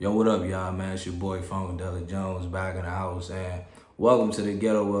Yo, what up, y'all, man? It's your boy, Funkadelic Jones, back in the house, and welcome to the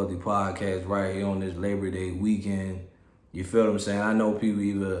Ghetto Wealthy Podcast right here on this Labor Day weekend. You feel what I'm saying? I know people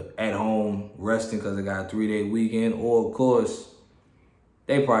either at home resting because they got a 3-day weekend, or, of course,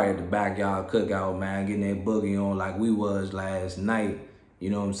 they probably at the backyard cookout, man, getting that boogie on like we was last night. You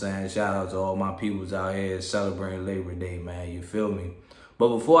know what I'm saying? Shout out to all my peoples out here celebrating Labor Day, man. You feel me?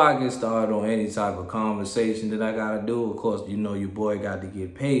 But before I get started on any type of conversation that I gotta do, of course, you know your boy got to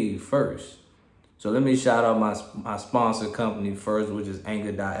get paid first. So let me shout out my sponsor company first, which is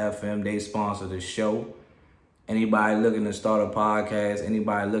Anchor.fm. They sponsor the show. Anybody looking to start a podcast,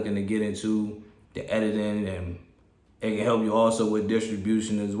 anybody looking to get into the editing, and it can help you also with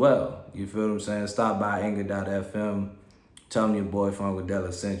distribution as well. You feel what I'm saying? Stop by Anchor.fm. Tell them your boy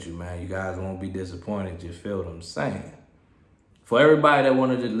Funkadelic sent you, man. You guys won't be disappointed. You feel what I'm saying? For everybody that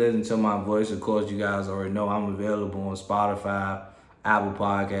wanted to listen to my voice, of course, you guys already know I'm available on Spotify, Apple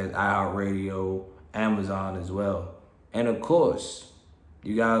Podcasts, iHeartRadio, Amazon as well. And of course,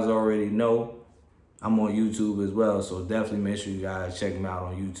 you guys already know I'm on YouTube as well, so definitely make sure you guys check me out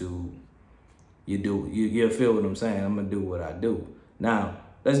on YouTube. You'll feel what I'm saying. I'm going to do what I do. Now,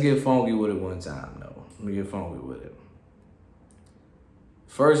 let's get funky with it one time, though. Let me get funky with it.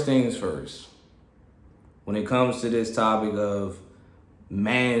 First things first. When it comes to this topic of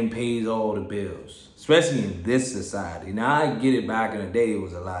man pays all the bills, especially in this society. Now, I get it, back in the day, it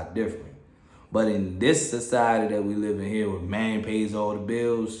was a lot different. But in this society that we live in here, where man pays all the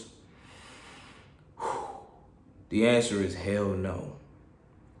bills, the answer is hell no.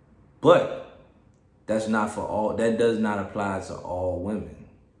 But that's not for all. That does not apply to all women.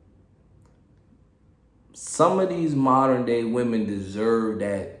 Some of these modern day women deserve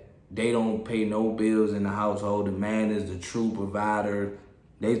that. They don't pay no bills in the household. The man is the true provider.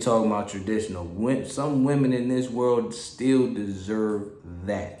 They talking about traditional. Some women in this world still deserve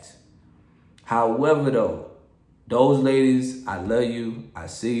that. However, though, those ladies, I love you. I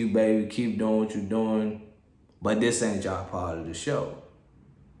see you, baby. Keep doing what you're doing. But this ain't y'all part of the show.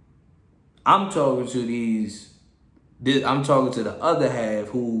 I'm talking to the other half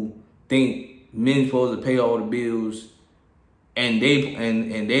who think men's supposed to pay all the bills. And they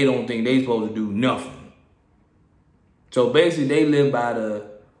don't think they supposed to do nothing. So basically, they live by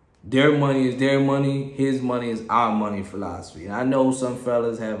their money is their money, his money is our money philosophy. And I know some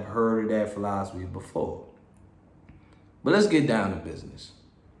fellas have heard of that philosophy before. But let's get down to business.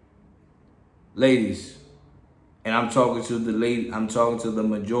 Ladies, and I'm talking to the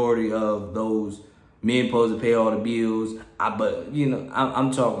majority of those men supposed to pay all the bills.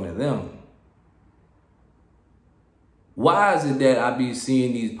 I'm talking to them. Why is it that I be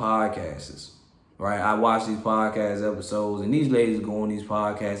seeing these podcasts, right? I watch these podcast episodes, and these ladies go on these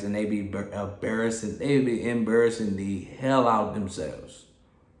podcasts, and they be embarrassing the hell out themselves.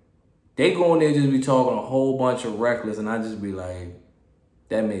 They go in there just be talking a whole bunch of reckless, and I just be like,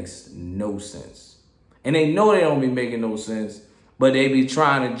 that makes no sense. And they know they don't be making no sense, but they be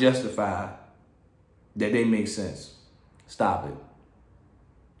trying to justify that they make sense. Stop it.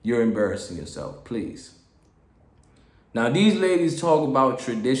 You're embarrassing yourself, please. Now, these ladies talk about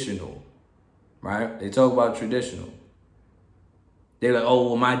traditional, right? They talk about traditional. They're like,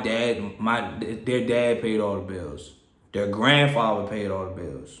 oh, well, their dad paid all the bills. Their grandfather paid all the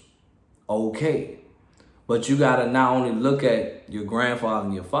bills. Okay. But you got to not only look at your grandfather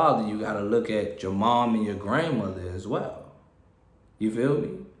and your father, you got to look at your mom and your grandmother as well. You feel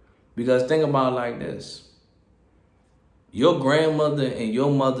me? Because think about it like this. Your grandmother and your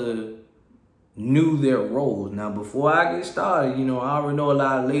mother knew their roles. Now, before I get started, I already know a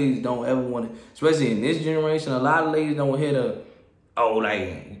lot of ladies don't ever want to, especially in this generation, a lot of ladies don't hit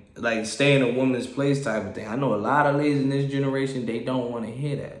like stay in a woman's place type of thing. I know a lot of ladies in this generation, they don't want to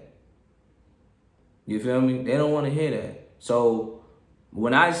hear that. You feel me? They don't want to hear that. So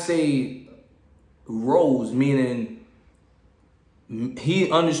when I say roles, meaning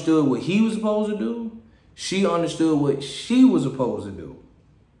he understood what he was supposed to do, she understood what she was supposed to do.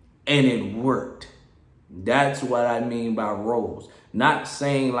 And it worked. That's what I mean by roles. Not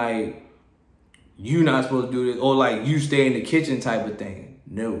saying like you not supposed to do this or like you stay in the kitchen type of thing.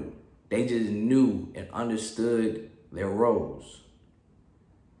 No. They just knew and understood their roles.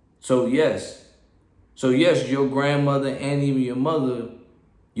 So yes, your grandmother and even your mother,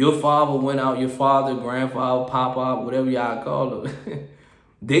 your father went out, your father, grandfather, papa, whatever y'all call them.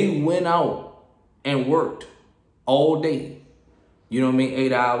 They went out and worked all day. You know what I mean?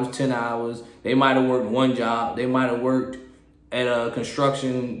 8 hours, 10 hours. They might have worked one job. They might have worked at a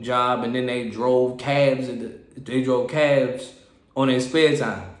construction job, and then they drove cabs. On their spare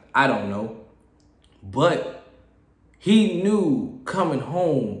time. I don't know. But he knew coming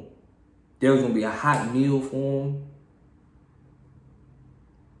home, there was going to be a hot meal for him.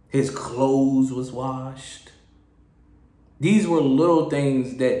 His clothes was washed. These were little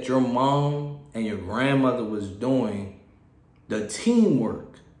things that your mom and your grandmother was doing. The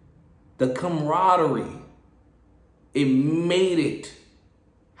teamwork, the camaraderie, it made it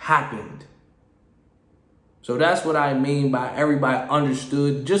happen. So that's what I mean by everybody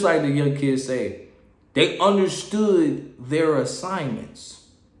understood, just like the young kids say, they understood their assignments.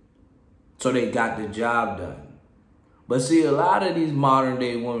 So they got the job done. But see, a lot of these modern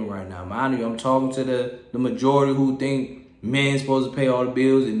day women right now, mind you, I'm talking to the majority who think men's supposed to pay all the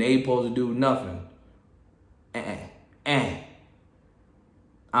bills and they supposed to do nothing.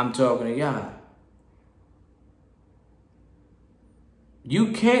 I'm talking to y'all.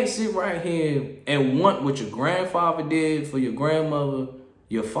 You can't sit right here and want what your grandfather did for your grandmother,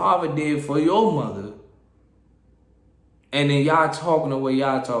 your father did for your mother, and then y'all talking the way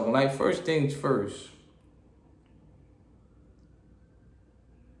y'all talking. Like, first things first.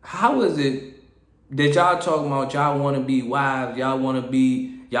 How is it that y'all talking about y'all want to be wives, y'all want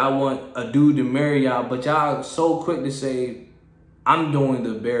a dude to marry y'all, but y'all so quick to say, I'm doing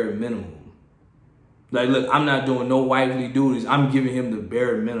the bare minimum. Like, look, I'm not doing no wifely duties. I'm giving him the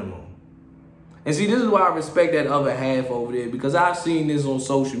bare minimum. And see, this is why I respect that other half over there, because I've seen this on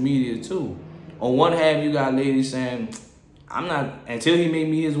social media too. On one half, you got ladies saying, I'm not, until he made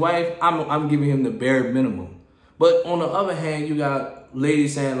me his wife, I'm giving him the bare minimum. But on the other hand, you got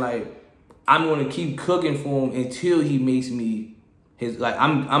ladies saying, like, I'm going to keep cooking for him until he makes me his, like,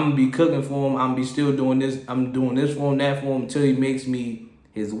 I'm going to be cooking for him. I'm going to be still doing this. I'm doing this for him, that for him, until he makes me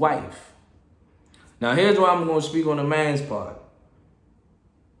his wife. Now, here's where I'm going to speak on the man's part.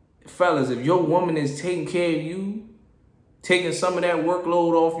 Fellas, if your woman is taking care of you, taking some of that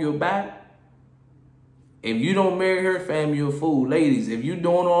workload off your back, if you don't marry her, fam, you're a fool. Ladies, if you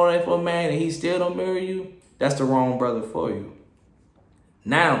doing all that for a man and he still don't marry you, that's the wrong brother for you.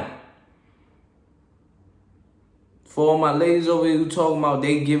 Now, for all my ladies over here who talking about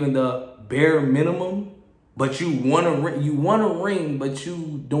they giving the bare minimum, but you want a ring, but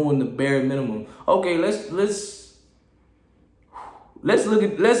you doing the bare minimum. Okay, let's look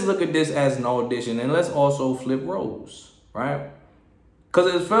at this as an audition, and let's also flip roles, right?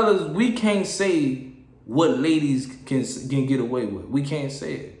 Because as fellas, we can't say what ladies can get away with. We can't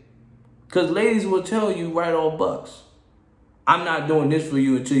say it. Because ladies will tell you right off bucks, I'm not doing this for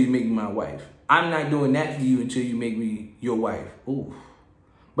you until you make me my wife. I'm not doing that for you until you make me your wife. Ooh.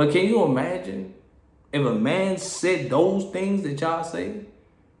 But can you imagine if a man said those things that y'all say?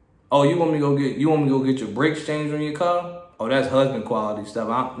 Oh, you want me to go get your brakes changed on your car? Oh, that's husband quality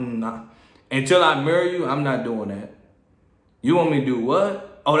stuff. Until I marry you, I'm not doing that. You want me to do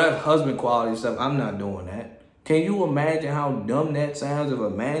what? Oh, that's husband quality stuff. I'm not doing that. Can you imagine how dumb that sounds if a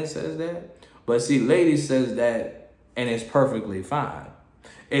man says that? But see, lady says that, and it's perfectly fine.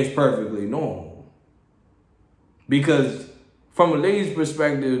 It's perfectly normal. Because from a lady's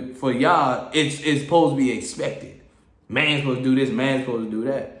perspective, for y'all, it's supposed to be expected. Man's supposed to do this, man's supposed to do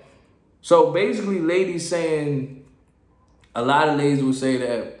that. So basically, ladies saying, a lot of ladies will say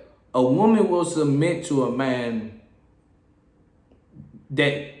that a woman will submit to a man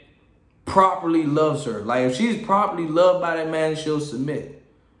that properly loves her. Like, if she's properly loved by that man, she'll submit.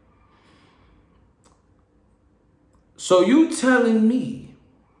 So you telling me,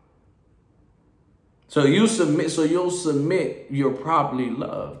 you'll submit, you're properly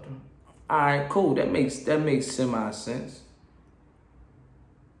loved. All right, cool. That makes semi-sense.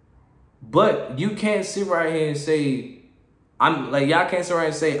 But you can't sit right here and say, y'all can't sit right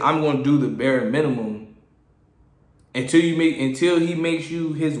and say, I'm gonna do the bare minimum. Until he makes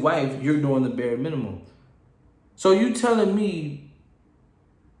you his wife, you're doing the bare minimum. So you telling me,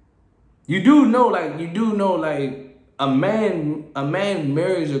 you do know a man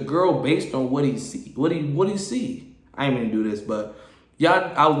marries a girl based on what he see. What he see. I ain't gonna do this, but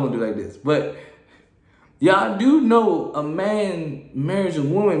y'all, I was gonna do like this, but y'all do know a man marries a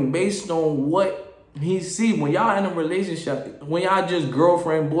woman based on what he see. When y'all in a relationship, when y'all just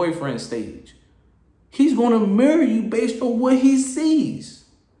girlfriend, boyfriend stage, he's going to marry you based on what he sees.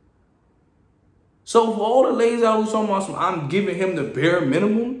 So for all the ladies out who's talking about, I'm giving him the bare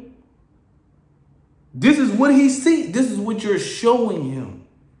minimum, this is what he sees. This is what you're showing him.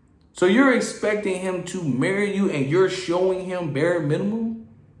 So you're expecting him to marry you and you're showing him bare minimum?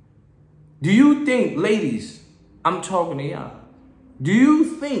 Do you think, ladies, I'm talking to y'all, do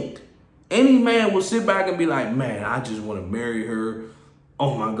you think any man will sit back and be like, man, I just want to marry her.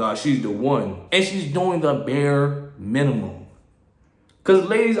 Oh my God, she's the one. And she's doing the bare minimum. Because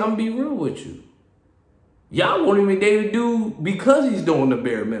ladies, I'm going to be real with you. Y'all won't even date a dude because he's doing the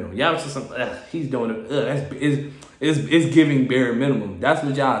bare minimum. Y'all just he's doing it. It's giving bare minimum. That's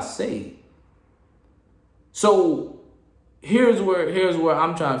what y'all say. So here's where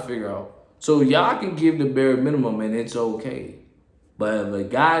I'm trying to figure out. So y'all can give the bare minimum and it's okay. But if a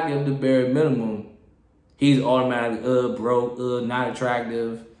guy gives the bare minimum, he's automatically broke, not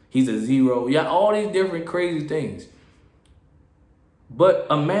attractive, he's a zero. Yeah, all these different crazy things. But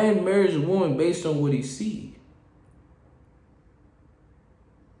a man marries a woman based on what he sees.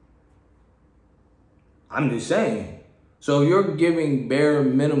 I'm just saying. So you're giving bare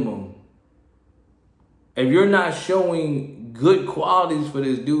minimum. If you're not showing good qualities for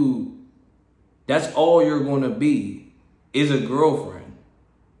this dude, that's all you're going to be, is a girlfriend.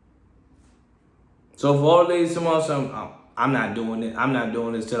 So for all the ladies, I'm not doing it. I'm not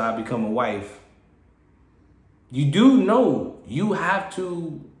doing this till I become a wife. You do know you have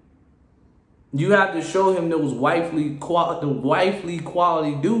to show him those wifely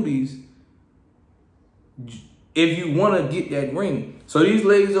quality duties if you want to get that ring. So these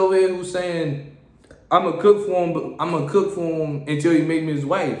ladies over here who saying, I'm gonna cook for him, but I'm gonna cook for him until he make me his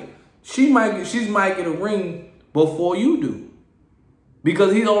wife. She might get a ring before you do.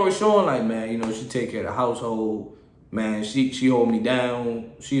 Because he's always showing like, man, you know, she take care of the household. Man, she hold me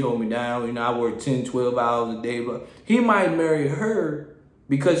down. She hold me down. You know, I work 10, 12 hours a day. But he might marry her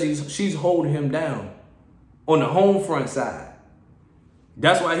because she's holding him down on the home front side.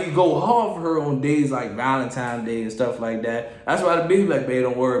 That's why he go hard for her on days like Valentine's Day and stuff like that. That's why the baby like, babe,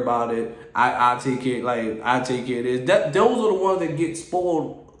 don't worry about it. I take care, I take care of this. Those are the ones that get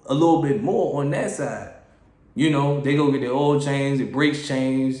spoiled a little bit more on that side. You know, they go get their oil changed, their brakes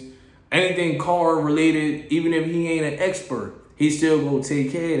changed, anything car related. Even if he ain't an expert, he still gonna take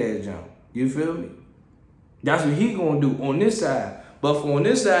care of that junk. You feel me? That's what he gonna do on this side. But for on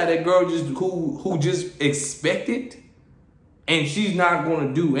this side, that girl just who just expect it, and she's not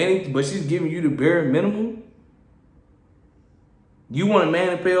gonna do anything, but she's giving you the bare minimum. You want a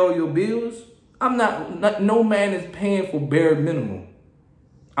man to pay all your bills? No man is paying for bare minimum.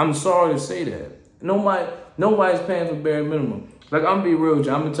 I'm sorry to say that. Nobody's paying for bare minimum. Like, I'm gonna be real with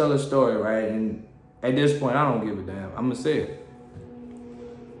you. I'm gonna tell a story, right? And at this point, I don't give a damn. I'm gonna say it.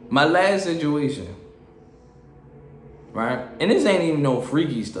 My last situation, right? And this ain't even no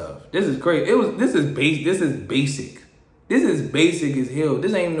freaky stuff. This is crazy. This is basic. This is basic as hell.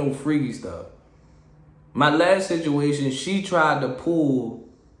 This ain't no freaky stuff. My last situation, she tried to pull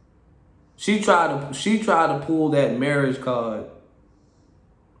that marriage card.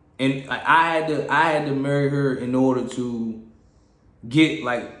 And I had to marry her in order to get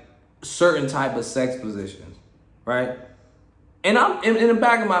like certain type of sex positions, right? And I'm in the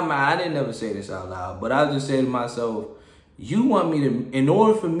back of my mind, I didn't never say this out loud, but I just said to myself, you want me to, in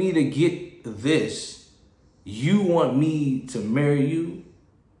order for me to get this, you want me to marry you?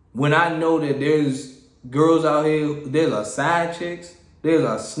 When I know that there's girls out here, there's a side chicks, there's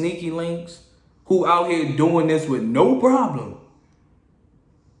a sneaky links who out here doing this with no problem.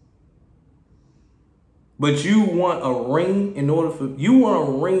 But you want a ring you want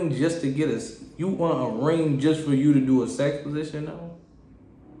a ring just to get you want a ring just for you to do a sex position now?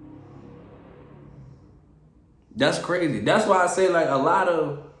 That's crazy. That's why I say like a lot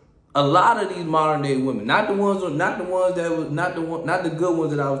of these modern day women, not the good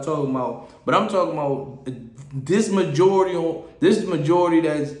ones that I was talking about, but I'm talking about this majority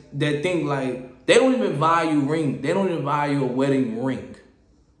that think like they don't even value ring. They don't even value a wedding ring.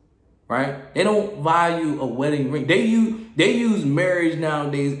 Right? They don't value a wedding ring. They use marriage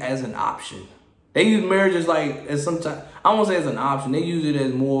nowadays as an option. They use marriage as sometimes, I won't say as an option. They use it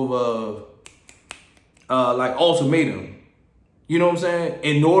as more of a like ultimatum. You know what I'm saying?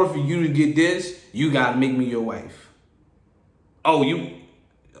 In order for you to get this, you gotta make me your wife. Oh, you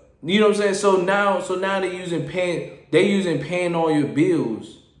know what I'm saying? So now they're using paying all your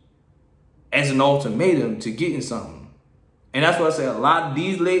bills as an ultimatum to getting something. And that's why I say a lot of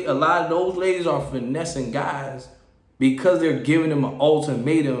those ladies are finessing guys because they're giving them an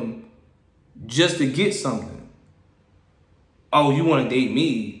ultimatum just to get something. Oh, you want to date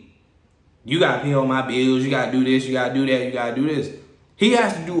me? You got to pay all my bills. You got to do this. You got to do that. You got to do this. He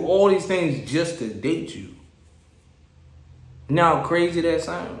has to do all these things just to date you. Now, how crazy that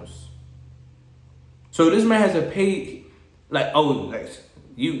sounds. So this man has to pay,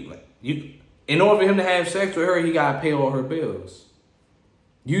 in order for him to have sex with her, he got to pay all her bills.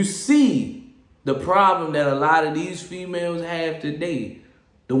 You see the problem that a lot of these females have today.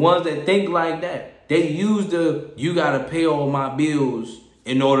 The ones that think like that. They use you got to pay all my bills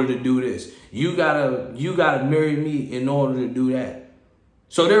in order to do this. You gotta marry me in order to do that.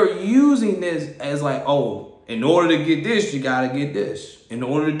 So they're using this as like, oh, in order to get this, you got to get this. In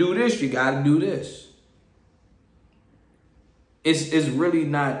order to do this, you got to do this. It's really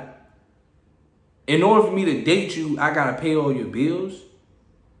not. In order for me to date you, I got to pay all your bills.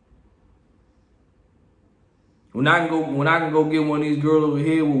 When I can go get one of these girls over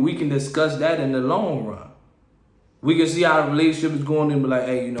here, well, we can discuss that in the long run. We can see how the relationship is going and be like,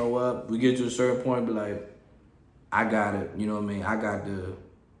 hey, you know what? We get to a certain point, be like, I got it. You know what I mean? I got the,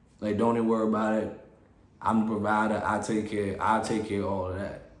 like, don't even worry about it. I'm the provider. I'll take care of all of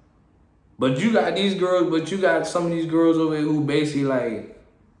that. But you got these girls, but you got some of these girls over here who basically like,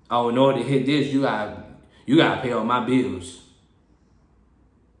 oh, in order to hit this, you gotta pay all my bills.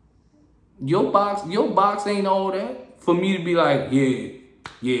 Your box ain't all that for me to be like,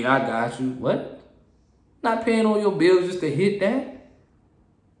 yeah, I got you. What? Not paying all your bills just to hit that?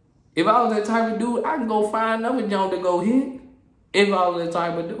 If I was that type of dude, I can go find another jump to go hit. If I was that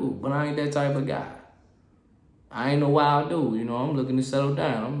type of dude, but I ain't that type of guy. I ain't no wild dude, you know. I'm looking to settle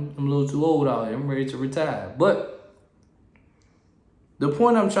down. I'm a little too old out here. I'm ready to retire. But the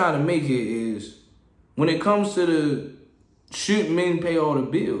point I'm trying to make here is, when it comes to the should men pay all the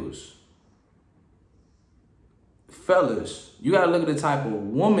bills, fellas, you gotta look at the type of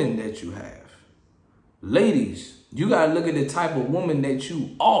woman that you have. Ladies, you gotta look at the type of woman that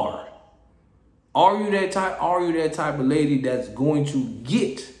you are. Are you that type of lady that's going to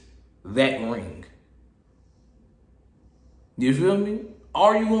get that ring? You feel me?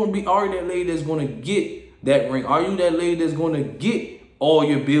 Are you that lady that's gonna get that ring? Are you that lady that's gonna get all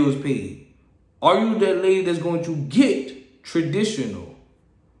your bills paid? Are you that lady that's going to get traditional?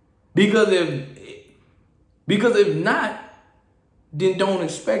 Because if not, then don't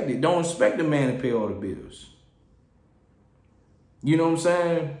expect it. Don't expect the man to pay all the bills. You know what I'm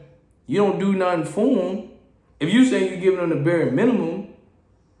saying? You don't do nothing for him. If you say you're giving him the bare minimum,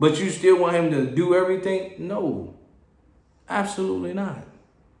 but you still want him to do everything, no, absolutely not.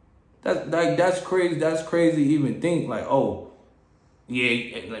 That's crazy. That's crazy to even think like, oh,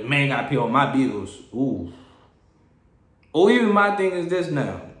 yeah, like, man got to pay all my bills. Ooh. Or even my thing is this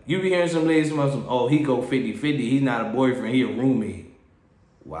now. You be hearing some ladies about some, oh, he go 50-50. He's not a boyfriend. He a roommate.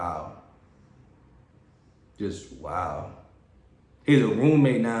 Wow. Just wow. He's a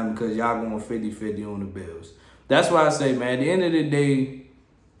roommate now because y'all going 50-50 on the bills. That's why I say, man, at the end of the day,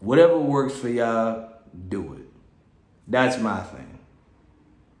 whatever works for y'all, do it. That's my thing.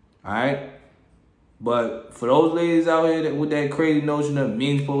 All right? But for those ladies out here with that crazy notion of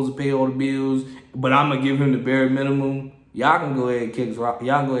men supposed to pay all the bills, but I'm going to give him the bare minimum, y'all can go ahead and kick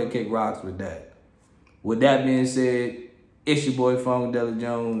rocks with that. With that being said, it's your boy Funkadelic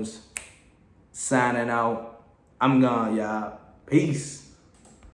Jones signing out. I'm gone, y'all. Peace.